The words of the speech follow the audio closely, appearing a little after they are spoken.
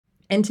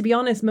And to be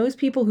honest, most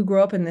people who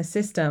grow up in this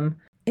system,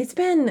 it's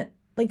been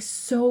like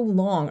so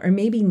long, or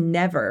maybe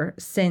never,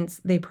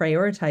 since they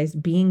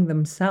prioritized being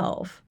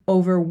themselves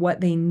over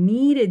what they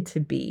needed to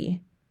be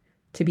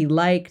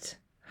liked,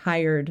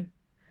 hired,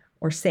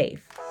 or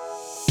safe.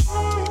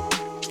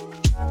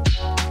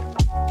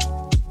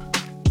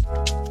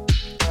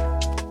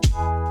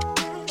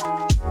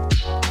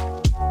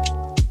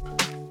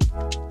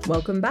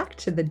 Welcome back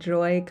to the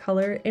Joy,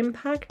 Color,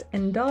 Impact,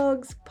 and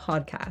Dogs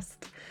podcast.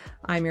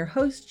 I'm your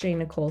host, Jane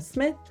Nicole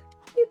Smith.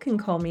 You can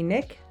call me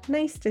Nick.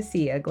 Nice to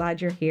see you.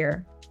 Glad you're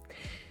here.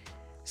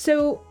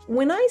 So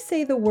when I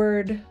say the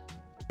word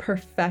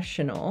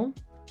professional,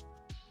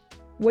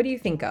 what do you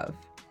think of?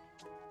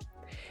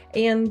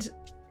 And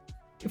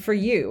for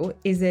you,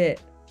 is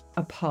it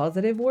a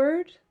positive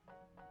word?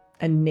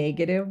 A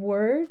negative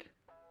word?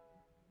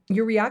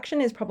 Your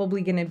reaction is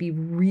probably going to be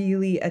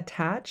really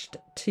attached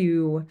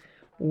to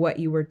what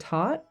you were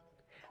taught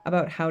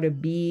about how to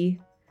be,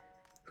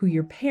 who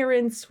your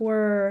parents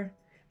were,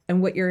 and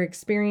what your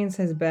experience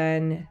has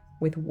been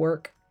with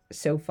work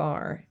so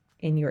far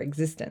in your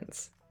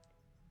existence.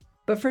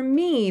 But for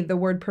me, the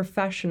word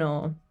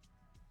professional,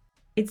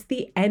 it's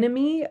the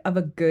enemy of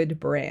a good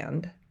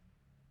brand.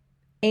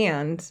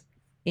 And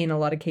in a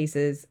lot of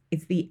cases,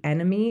 it's the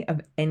enemy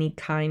of any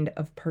kind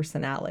of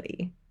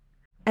personality.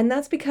 And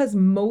that's because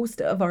most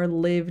of our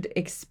lived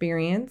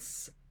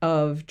experience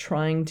of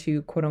trying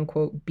to quote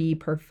unquote be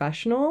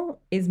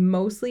professional is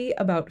mostly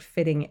about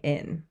fitting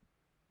in.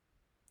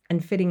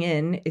 And fitting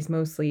in is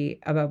mostly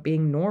about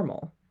being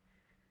normal.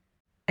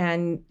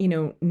 And,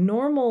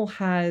 normal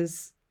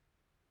has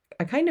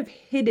a kind of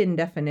hidden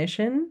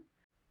definition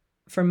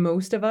for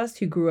most of us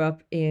who grew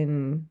up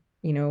in,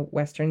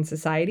 Western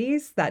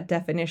societies. That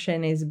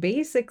definition is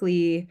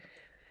basically,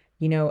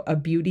 a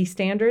beauty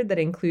standard that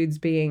includes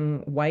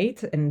being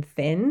white and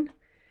thin,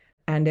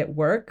 and at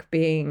work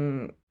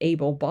being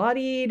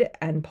able-bodied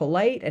and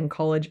polite and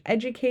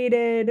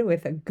college-educated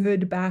with a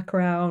good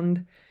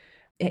background,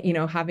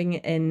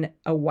 having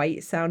a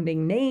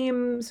white-sounding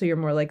name, so you're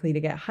more likely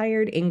to get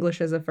hired,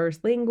 English as a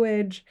first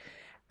language,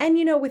 and,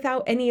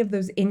 without any of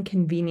those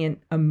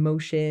inconvenient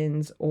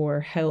emotions or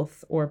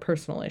health or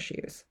personal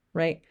issues,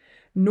 right?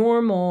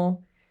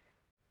 Normal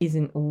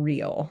isn't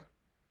real,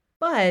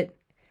 but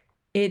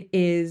it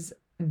is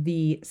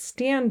the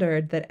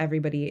standard that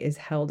everybody is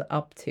held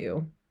up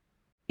to.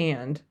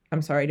 And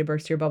I'm sorry to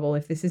burst your bubble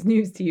if this is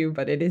news to you,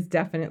 but it is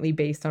definitely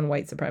based on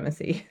white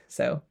supremacy.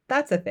 So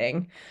that's a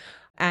thing.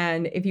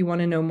 And if you want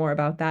to know more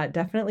about that,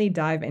 definitely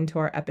dive into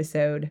our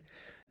episode.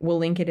 We'll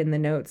link it in the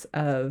notes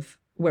of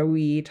where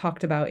we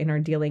talked about in our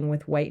Dealing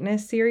with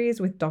Whiteness series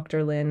with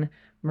Dr. Lynn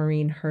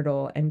Marine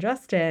Hurdle and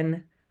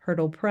Justin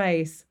Hurdle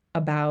Price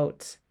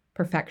about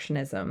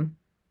perfectionism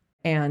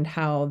and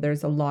how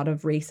there's a lot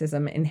of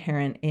racism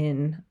inherent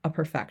in a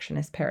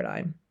perfectionist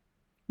paradigm.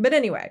 But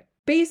anyway,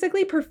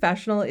 basically,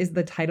 professional is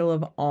the title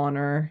of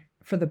honor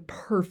for the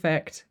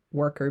perfect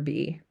worker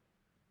bee.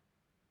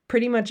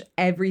 Pretty much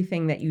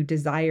everything that you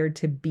desire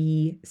to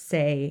be,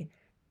 say,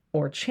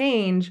 or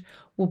change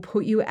will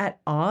put you at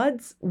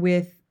odds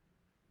with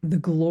the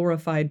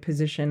glorified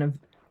position of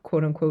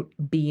quote unquote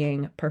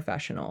being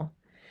professional.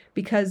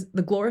 Because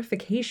the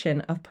glorification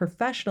of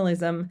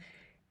professionalism,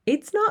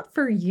 it's not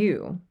for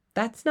you.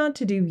 That's not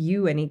to do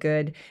you any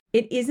good.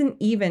 It isn't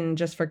even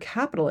just for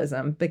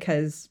capitalism,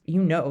 because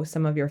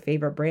some of your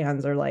favorite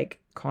brands are like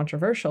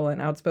controversial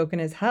and outspoken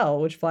as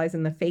hell, which flies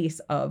in the face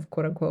of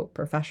quote unquote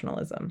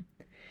professionalism.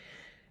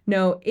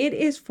 No, it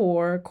is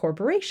for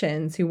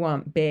corporations who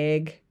want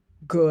big,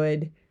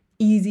 good,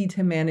 easy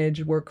to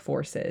manage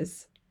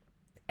workforces.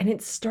 And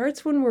it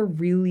starts when we're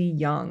really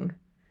young.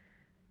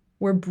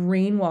 We're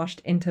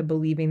brainwashed into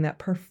believing that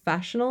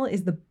professional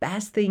is the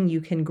best thing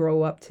you can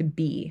grow up to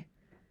be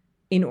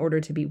in order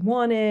to be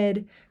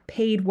wanted,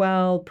 paid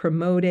well,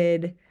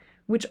 promoted,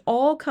 which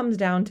all comes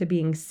down to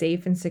being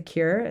safe and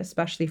secure,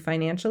 especially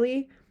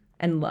financially,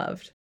 and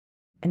loved.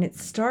 And it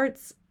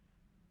starts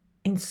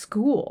in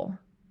school.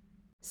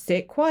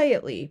 Sit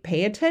quietly,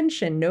 pay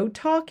attention, no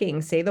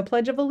talking, say the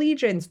Pledge of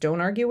Allegiance,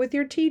 don't argue with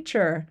your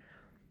teacher.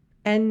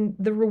 And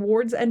the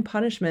rewards and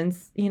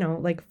punishments,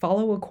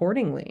 follow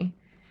accordingly.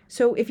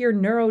 So if you're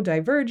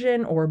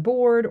neurodivergent or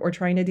bored or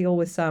trying to deal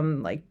with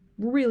some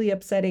really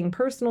upsetting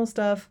personal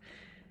stuff,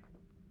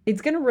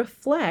 it's going to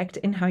reflect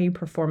in how you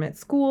perform at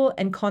school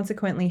and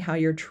consequently how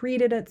you're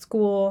treated at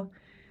school,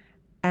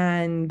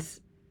 and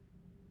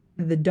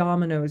the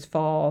dominoes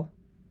fall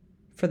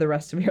for the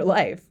rest of your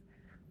life.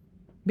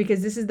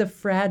 Because this is the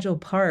fragile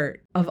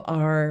part of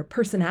our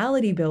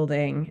personality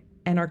building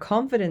and our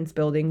confidence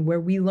building, where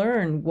we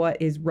learn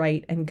what is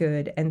right and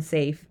good and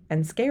safe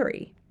and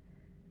scary.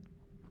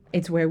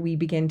 It's where we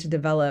begin to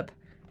develop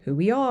who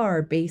we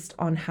are based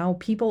on how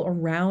people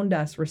around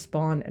us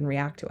respond and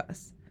react to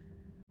us.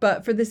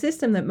 But for the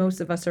system that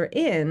most of us are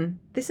in,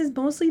 this is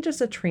mostly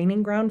just a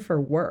training ground for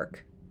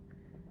work.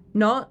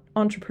 Not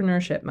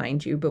entrepreneurship,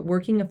 mind you, but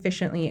working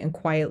efficiently and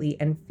quietly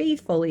and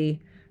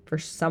faithfully for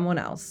someone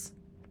else,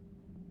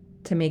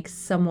 to make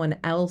someone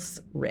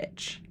else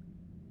rich.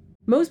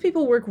 Most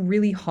people work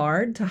really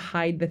hard to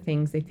hide the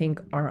things they think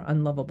are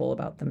unlovable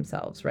about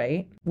themselves,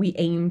 right? We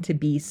aim to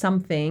be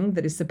something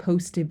that is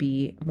supposed to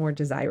be more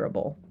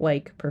desirable,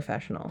 like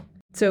professional.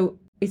 So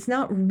it's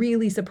not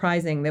really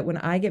surprising that when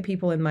I get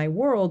people in my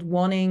world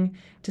wanting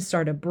to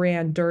start a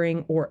brand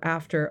during or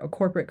after a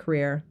corporate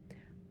career,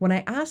 when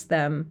I ask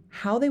them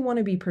how they want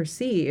to be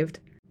perceived,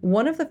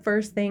 one of the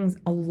first things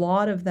a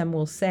lot of them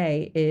will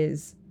say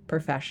is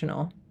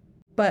professional.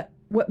 But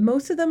what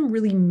most of them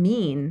really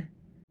mean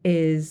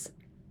is,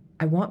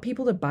 I want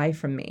people to buy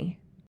from me.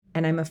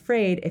 And I'm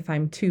afraid if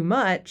I'm too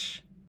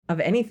much of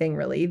anything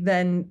really,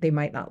 then they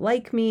might not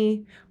like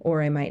me,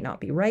 or I might not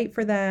be right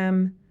for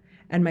them,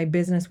 and my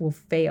business will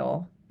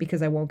fail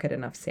because I won't get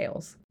enough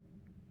sales.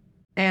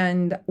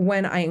 And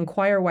when I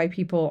inquire why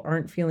people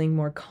aren't feeling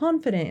more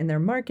confident in their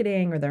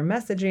marketing or their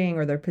messaging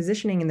or their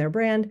positioning in their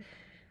brand,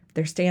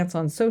 their stance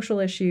on social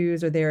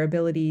issues or their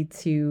ability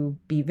to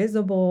be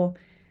visible,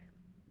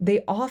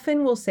 they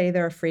often will say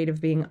they're afraid of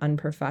being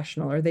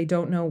unprofessional, or they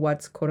don't know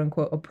what's quote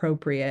unquote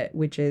appropriate,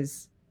 which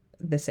is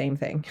the same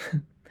thing.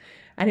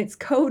 And it's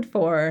code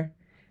for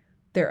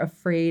they're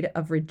afraid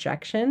of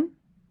rejection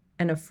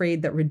and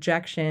afraid that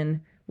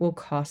rejection will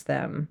cost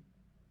them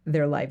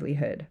their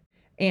livelihood.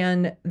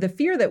 And the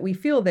fear that we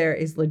feel there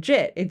is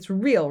legit. It's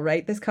real,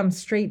 right? This comes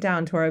straight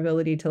down to our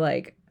ability to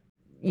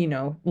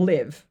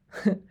live.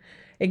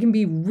 It can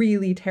be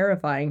really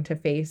terrifying to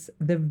face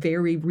the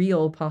very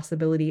real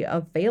possibility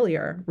of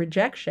failure,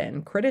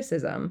 rejection,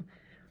 criticism.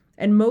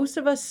 And most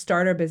of us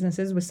start our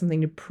businesses with something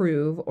to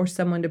prove or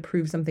someone to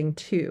prove something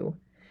to.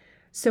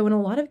 So in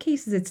a lot of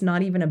cases, it's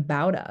not even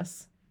about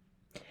us.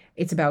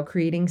 It's about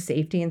creating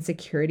safety and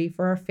security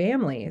for our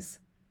families.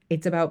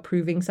 It's about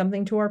proving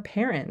something to our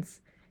parents.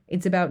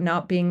 It's about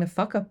not being the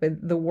fuck up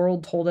that the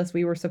world told us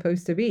we were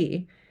supposed to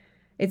be.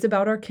 It's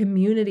about our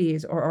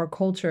communities or our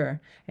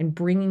culture and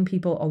bringing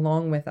people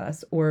along with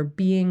us or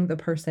being the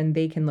person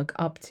they can look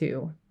up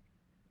to.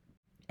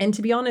 And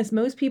to be honest,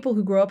 most people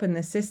who grow up in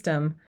this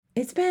system,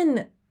 it's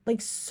been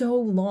like so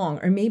long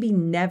or maybe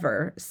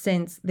never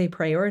since they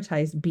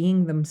prioritized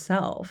being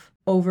themselves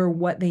over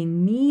what they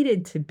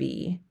needed to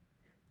be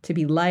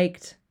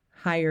liked,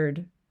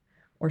 hired,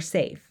 or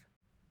safe.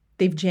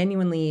 They've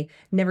genuinely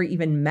never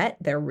even met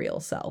their real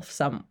self,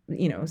 some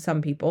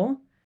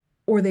people,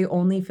 or they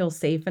only feel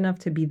safe enough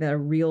to be their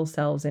real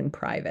selves in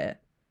private.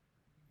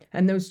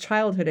 And those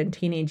childhood and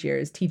teenage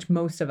years teach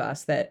most of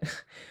us that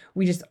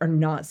we just are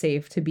not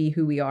safe to be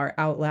who we are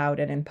out loud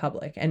and in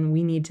public, and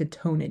we need to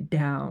tone it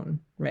down,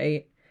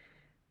 right?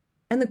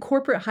 And the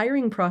corporate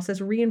hiring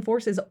process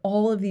reinforces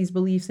all of these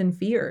beliefs and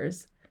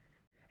fears.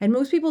 And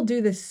most people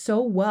do this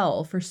so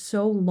well for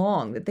so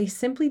long that they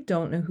simply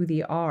don't know who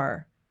they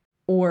are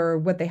or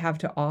what they have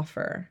to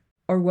offer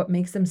or what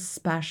makes them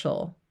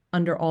special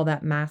under all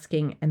that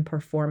masking and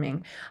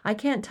performing. I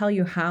can't tell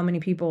you how many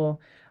people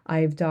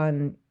I've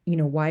done,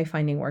 why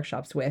finding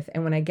workshops with.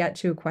 And when I get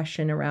to a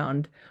question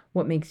around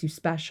what makes you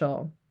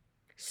special,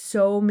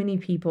 so many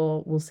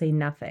people will say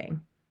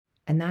nothing.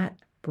 And that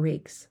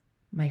breaks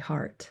my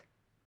heart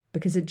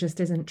because it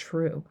just isn't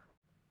true.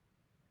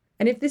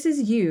 And if this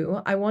is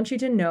you, I want you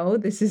to know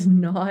this is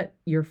not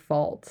your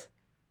fault.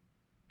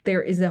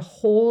 There is a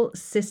whole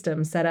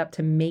system set up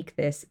to make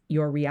this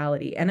your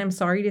reality. And I'm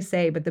sorry to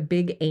say, but the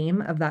big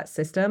aim of that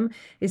system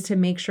is to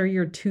make sure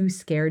you're too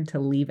scared to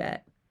leave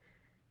it.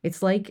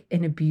 It's like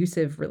an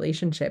abusive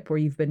relationship where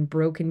you've been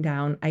broken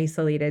down,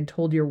 isolated,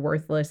 told you're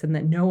worthless, and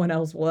that no one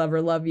else will ever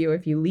love you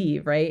if you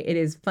leave, right? It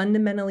is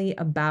fundamentally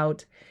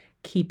about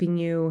keeping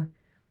you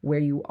where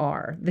you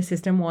are. The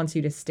system wants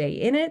you to stay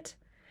in it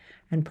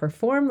and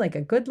perform like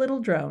a good little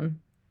drone,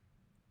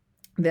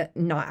 that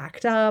not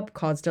act up,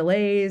 cause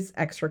delays,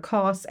 extra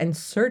costs, and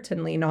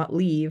certainly not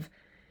leave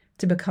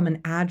to become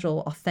an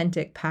agile,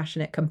 authentic,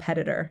 passionate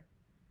competitor.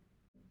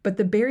 But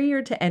the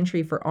barrier to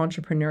entry for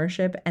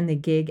entrepreneurship and the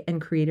gig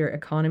and creator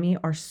economy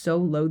are so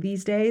low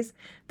these days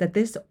that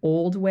this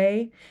old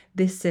way,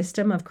 this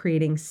system of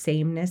creating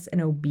sameness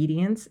and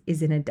obedience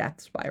is in a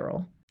death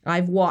spiral.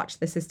 I've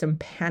watched the system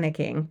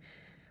panicking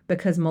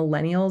because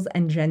millennials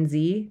and Gen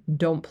Z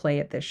don't play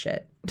at this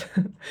shit.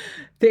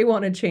 They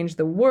want to change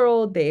the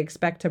world. They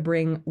expect to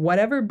bring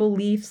whatever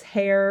beliefs,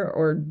 hair,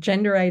 or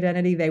gender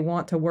identity they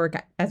want to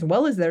work, as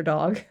well as their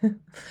dog.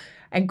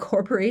 And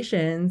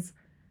corporations,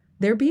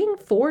 they're being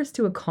forced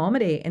to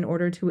accommodate in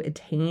order to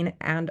attain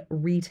and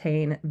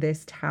retain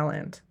this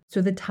talent.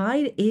 So the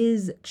tide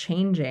is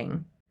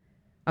changing.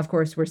 Of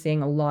course, we're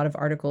seeing a lot of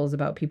articles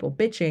about people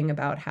bitching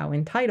about how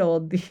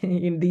entitled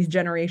these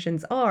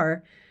generations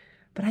are.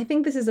 But I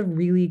think this is a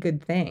really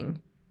good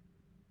thing.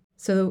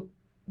 So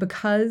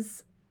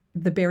because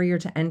the barrier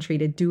to entry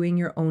to doing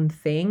your own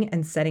thing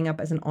and setting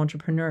up as an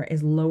entrepreneur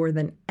is lower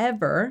than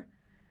ever,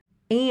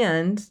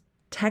 and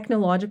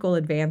technological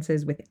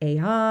advances with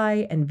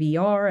AI and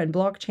VR and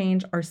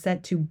blockchain are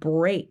set to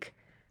break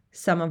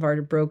some of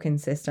our broken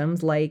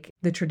systems, like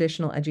the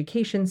traditional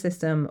education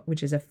system,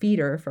 which is a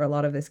feeder for a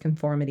lot of this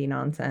conformity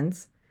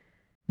nonsense.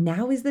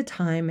 Now is the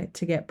time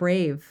to get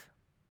brave.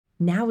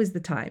 Now is the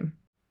time.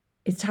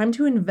 It's time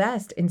to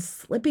invest in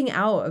slipping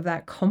out of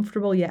that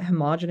comfortable yet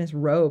homogenous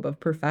robe of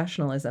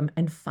professionalism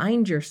and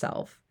find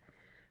yourself.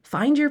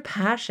 Find your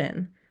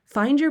passion.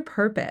 Find your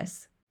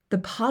purpose, the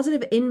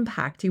positive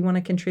impact you want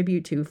to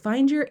contribute to.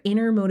 Find your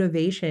inner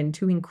motivation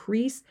to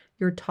increase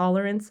your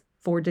tolerance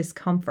for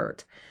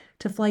discomfort,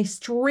 to fly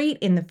straight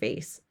in the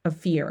face of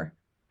fear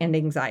and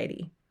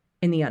anxiety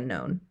in the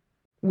unknown,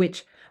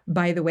 which,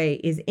 by the way,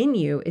 is in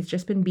you. It's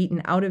just been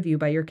beaten out of you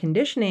by your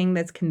conditioning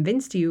that's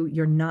convinced you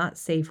you're not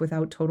safe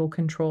without total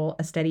control,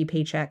 a steady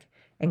paycheck,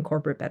 and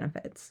corporate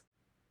benefits.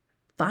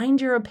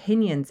 Find your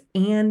opinions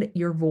and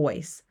your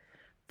voice.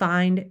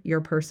 Find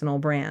your personal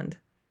brand.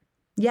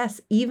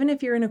 Yes, even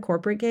if you're in a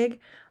corporate gig,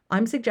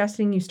 I'm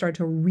suggesting you start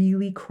to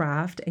really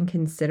craft and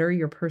consider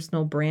your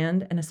personal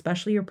brand and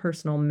especially your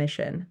personal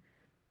mission.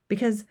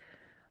 Because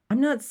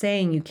I'm not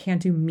saying you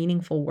can't do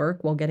meaningful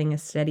work while getting a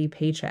steady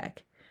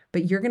paycheck,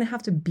 but you're going to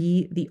have to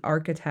be the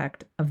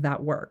architect of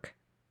that work.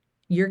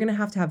 You're going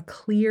to have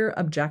clear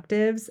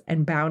objectives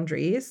and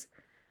boundaries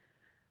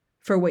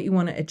for what you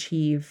want to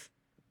achieve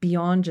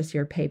beyond just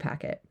your pay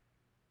packet.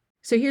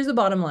 So here's the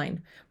bottom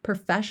line.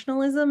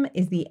 Professionalism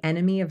is the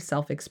enemy of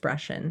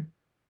self-expression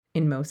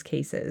in most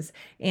cases.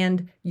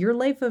 And your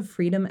life of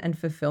freedom and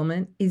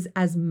fulfillment is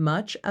as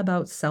much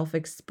about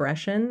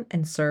self-expression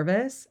and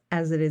service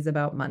as it is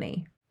about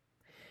money.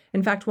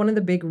 In fact, one of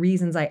the big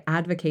reasons I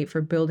advocate for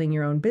building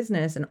your own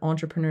business and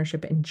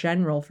entrepreneurship in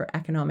general for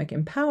economic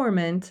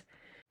empowerment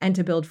and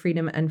to build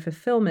freedom and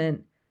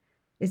fulfillment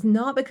is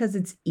not because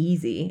it's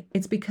easy.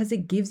 It's because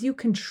it gives you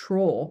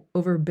control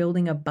over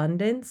building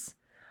abundance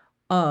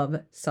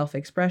of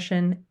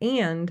self-expression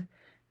and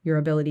your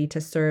ability to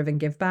serve and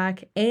give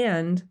back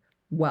and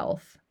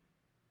wealth.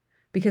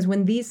 Because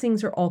when these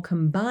things are all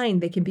combined,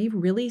 they can be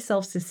really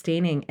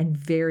self-sustaining and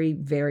very,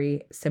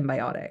 very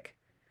symbiotic,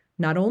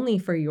 not only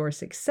for your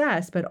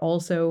success, but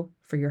also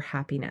for your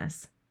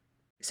happiness.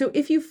 So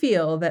if you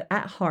feel that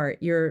at heart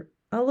you're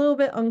a little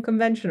bit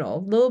unconventional,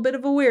 a little bit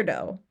of a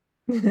weirdo,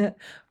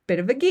 bit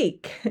of a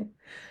geek,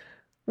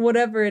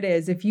 whatever it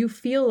is, if you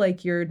feel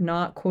like you're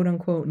not quote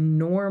unquote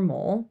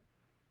normal,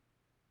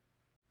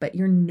 but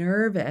you're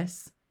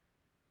nervous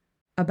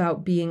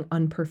about being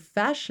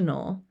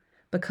unprofessional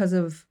because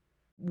of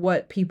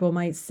what people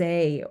might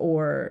say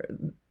or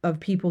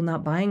of people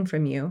not buying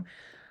from you,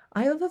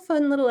 I have a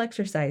fun little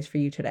exercise for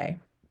you today.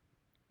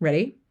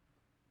 Ready?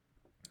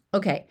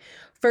 Okay,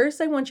 first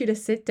I want you to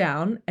sit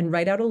down and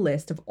write out a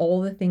list of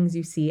all the things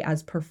you see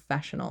as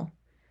professional.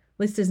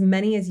 List as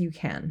many as you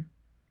can.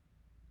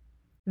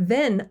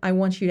 Then I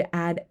want you to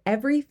add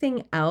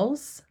everything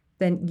else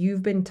that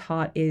you've been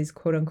taught is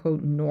quote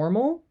unquote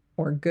normal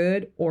or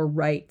good or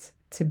right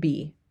to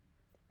be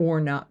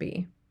or not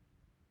be.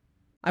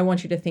 I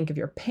want you to think of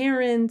your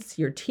parents,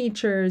 your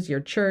teachers, your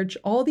church,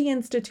 all the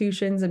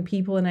institutions and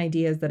people and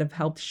ideas that have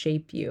helped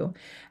shape you,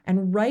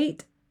 and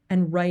write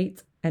and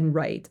write and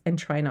write and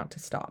try not to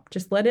stop.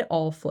 Just let it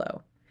all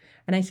flow.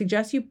 And I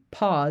suggest you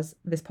pause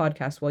this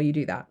podcast while you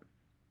do that.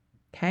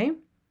 Okay?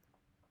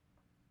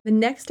 The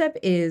next step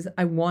is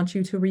I want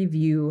you to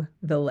review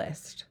the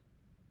list.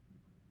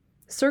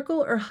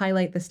 Circle or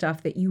highlight the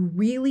stuff that you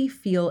really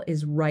feel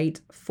is right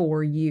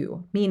for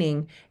you,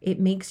 meaning it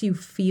makes you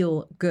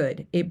feel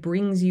good. It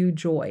brings you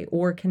joy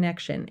or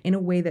connection in a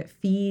way that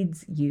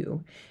feeds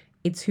you.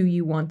 It's who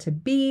you want to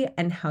be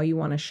and how you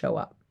want to show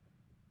up.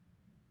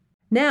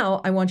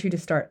 Now, I want you to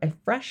start a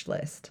fresh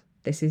list.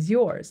 This is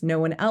yours. No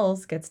one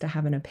else gets to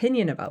have an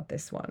opinion about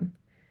this one.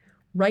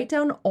 Write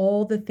down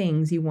all the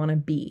things you want to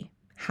be,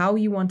 how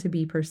you want to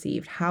be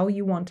perceived, how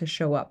you want to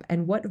show up,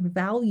 and what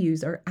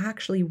values are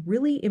actually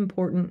really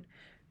important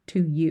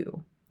to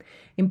you.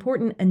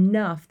 Important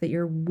enough that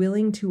you're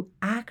willing to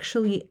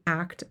actually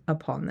act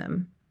upon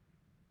them,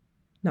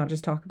 not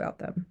just talk about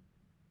them.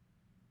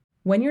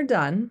 When you're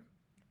done,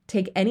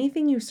 take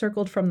anything you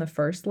circled from the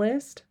first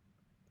list,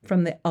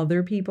 from the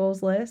other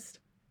people's list,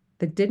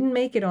 that didn't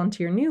make it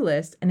onto your new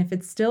list, and if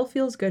it still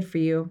feels good for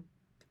you,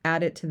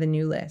 add it to the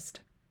new list.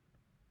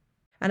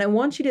 And I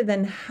want you to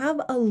then have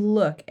a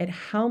look at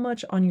how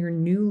much on your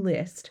new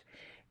list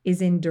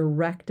is in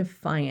direct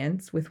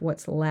defiance with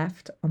what's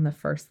left on the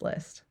first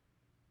list.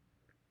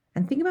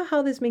 And think about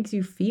how this makes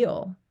you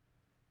feel.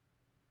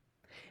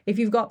 If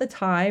you've got the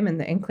time and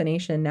the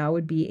inclination, now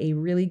would be a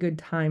really good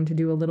time to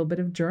do a little bit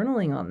of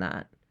journaling on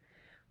that.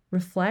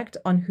 Reflect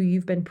on who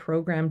you've been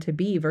programmed to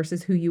be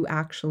versus who you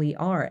actually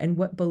are and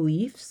what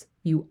beliefs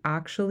you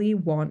actually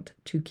want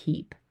to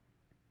keep.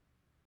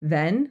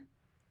 Then,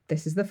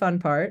 this is the fun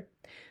part,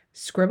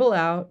 scribble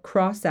out,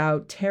 cross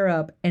out, tear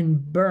up,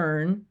 and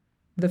burn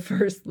the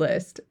first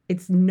list.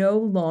 It's no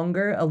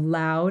longer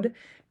allowed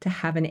to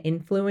have an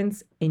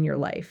influence in your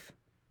life.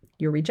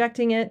 You're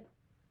rejecting it.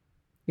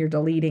 You're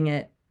deleting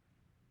it.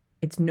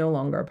 It's no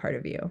longer a part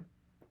of you.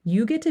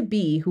 You get to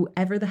be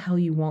whoever the hell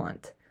you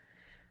want.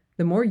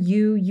 The more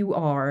you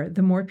are,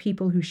 the more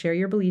people who share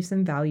your beliefs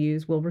and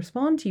values will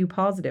respond to you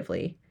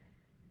positively,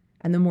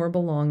 and the more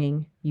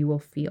belonging you will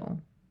feel.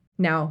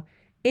 Now,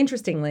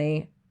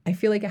 interestingly, I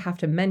feel like I have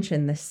to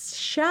mention the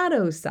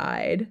shadow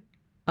side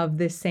of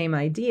this same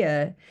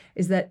idea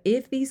is that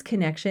if these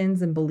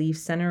connections and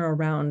beliefs center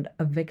around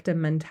a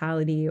victim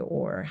mentality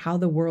or how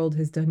the world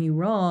has done you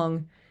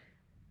wrong,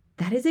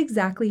 that is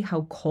exactly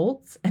how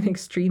cults and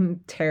extreme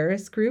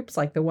terrorist groups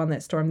like the one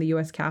that stormed the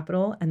US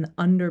Capitol and the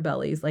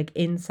underbellies like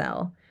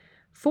Incel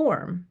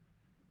form.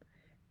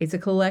 It's a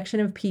collection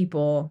of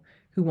people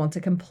who want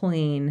to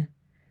complain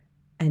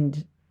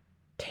and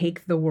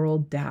take the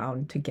world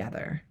down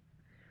together.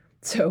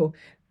 So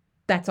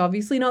that's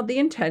obviously not the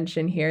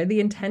intention here. The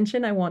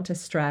intention I want to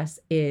stress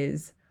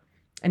is,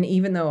 and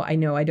even though I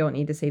know I don't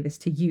need to say this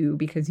to you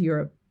because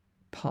you're a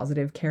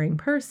positive, caring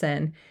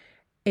person,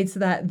 it's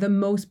that the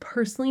most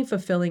personally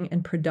fulfilling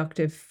and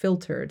productive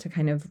filter to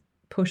kind of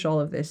push all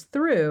of this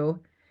through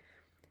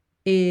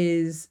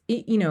is,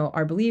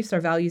 our beliefs,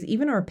 our values,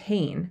 even our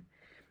pain,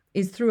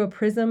 is through a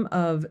prism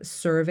of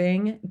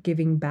serving,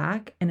 giving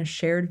back, and a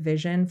shared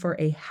vision for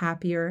a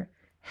happier,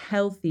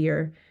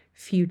 healthier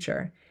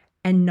future.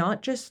 And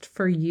not just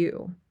for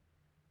you,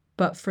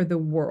 but for the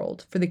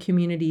world, for the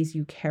communities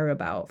you care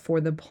about,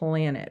 for the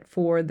planet,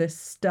 for the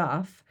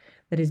stuff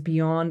that is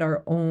beyond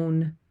our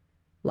own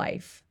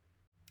life.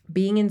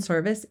 Being in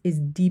service is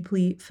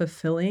deeply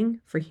fulfilling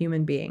for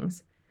human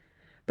beings.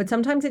 But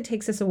sometimes it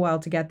takes us a while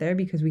to get there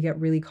because we get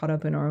really caught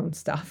up in our own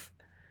stuff.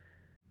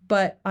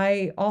 But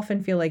I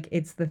often feel like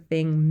it's the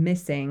thing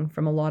missing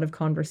from a lot of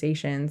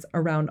conversations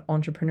around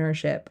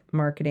entrepreneurship,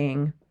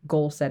 marketing,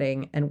 goal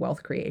setting, and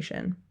wealth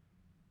creation.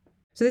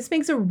 So this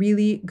makes a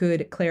really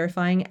good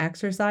clarifying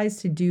exercise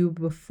to do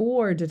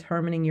before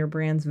determining your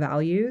brand's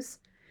values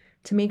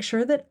to make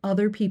sure that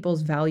other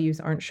people's values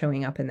aren't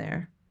showing up in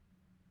there.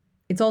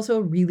 It's also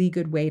a really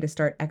good way to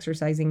start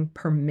exercising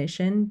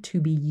permission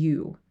to be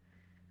you,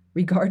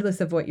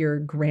 regardless of what your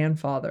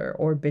grandfather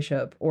or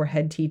bishop or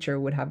head teacher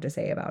would have to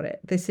say about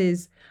it. This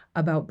is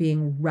about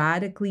being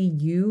radically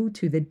you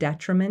to the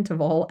detriment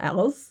of all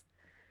else,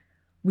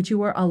 which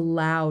you are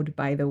allowed,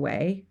 by the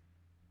way.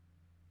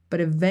 But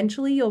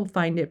eventually you'll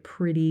find it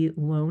pretty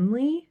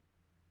lonely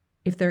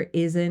if there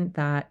isn't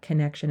that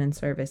connection and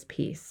service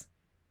piece.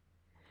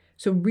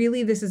 So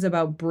really, this is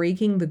about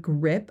breaking the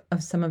grip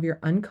of some of your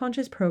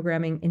unconscious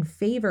programming in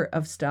favor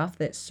of stuff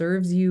that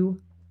serves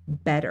you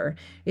better.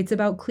 It's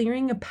about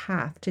clearing a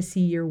path to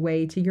see your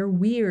way to your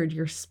weird,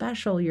 your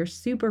special, your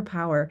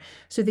superpower,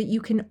 so that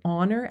you can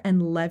honor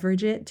and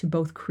leverage it to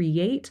both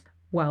create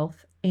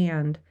wealth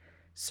and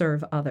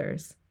serve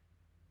others.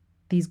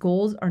 These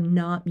goals are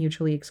not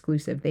mutually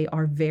exclusive. They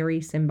are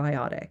very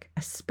symbiotic,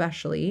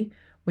 especially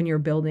when you're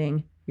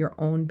building your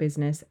own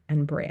business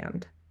and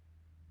brand.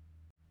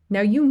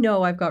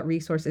 Now, I've got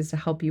resources to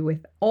help you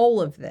with all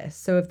of this.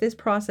 So if this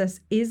process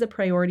is a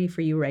priority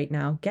for you right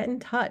now, get in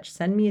touch.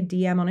 Send me a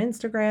DM on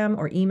Instagram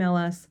or email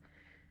us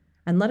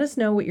and let us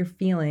know what you're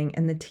feeling,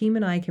 and the team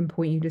and I can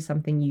point you to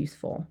something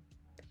useful.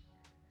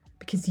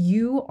 Because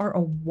you are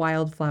a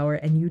wildflower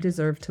and you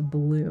deserve to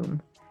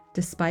bloom,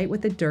 despite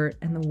what the dirt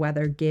and the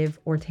weather give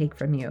or take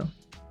from you.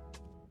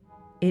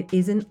 It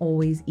isn't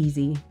always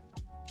easy,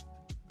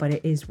 but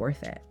it is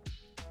worth it.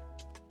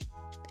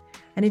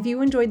 And if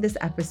you enjoyed this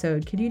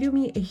episode, could you do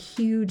me a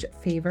huge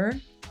favor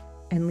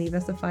and leave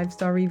us a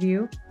 5-star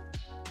review?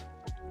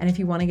 And if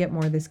you want to get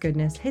more of this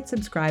goodness, hit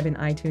subscribe in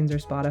iTunes or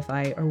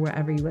Spotify or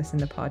wherever you listen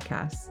to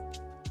podcasts.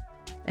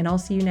 And I'll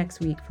see you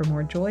next week for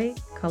more joy,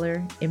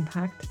 color,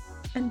 impact,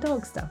 and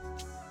dog stuff.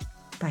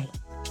 Bye.